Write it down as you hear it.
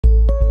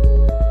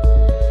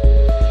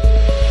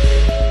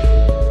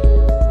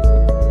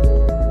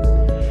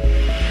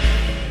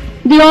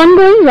The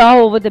ongoing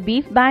row over the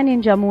beef ban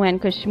in Jammu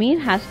and Kashmir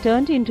has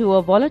turned into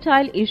a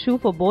volatile issue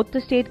for both the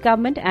state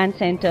government and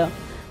centre.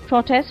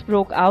 Protests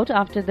broke out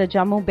after the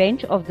Jammu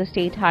bench of the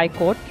State High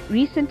Court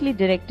recently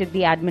directed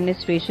the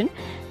administration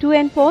to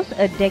enforce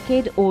a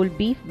decade-old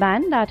beef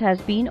ban that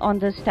has been on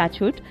the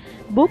statute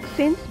book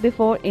since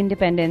before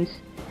independence.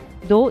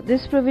 Though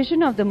this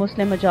provision of the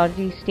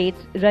Muslim-majority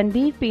state's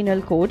Ranbir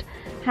Penal Code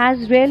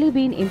has rarely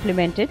been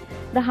implemented,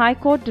 the High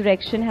Court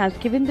direction has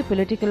given the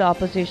political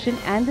opposition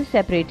and the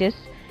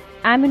separatists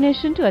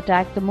ammunition to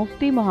attack the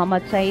Mufti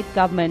Muhammad Saeed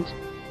government.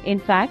 In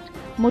fact,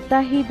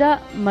 Muttahida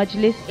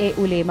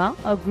Majlis-e-Ulema,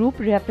 a group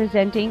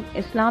representing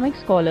Islamic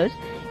scholars,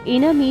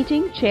 in a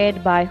meeting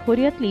chaired by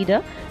Hurriyat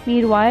leader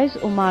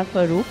Mirwais Umar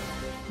Farooq,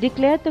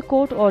 declared the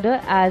court order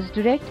as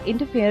direct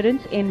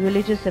interference in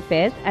religious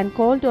affairs and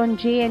called on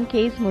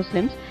J&K's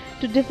Muslims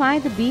to defy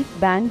the beef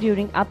ban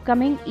during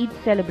upcoming Eid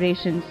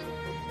celebrations.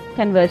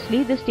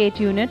 Conversely, the state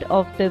unit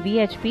of the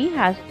VHP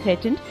has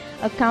threatened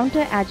a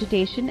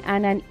counter-agitation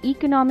and an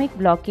economic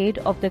blockade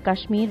of the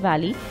Kashmir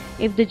Valley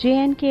if the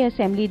J&K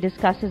Assembly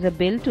discusses a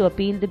bill to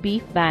appeal the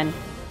beef ban.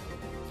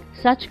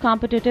 Such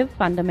competitive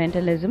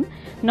fundamentalism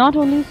not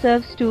only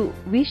serves to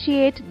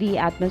vitiate the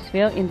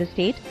atmosphere in the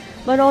state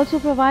but also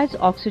provides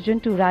oxygen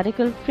to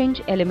radical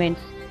fringe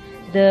elements.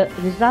 The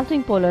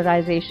resulting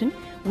polarization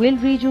will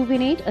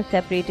rejuvenate a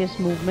separatist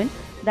movement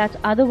that's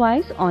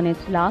otherwise on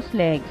its last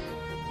legs.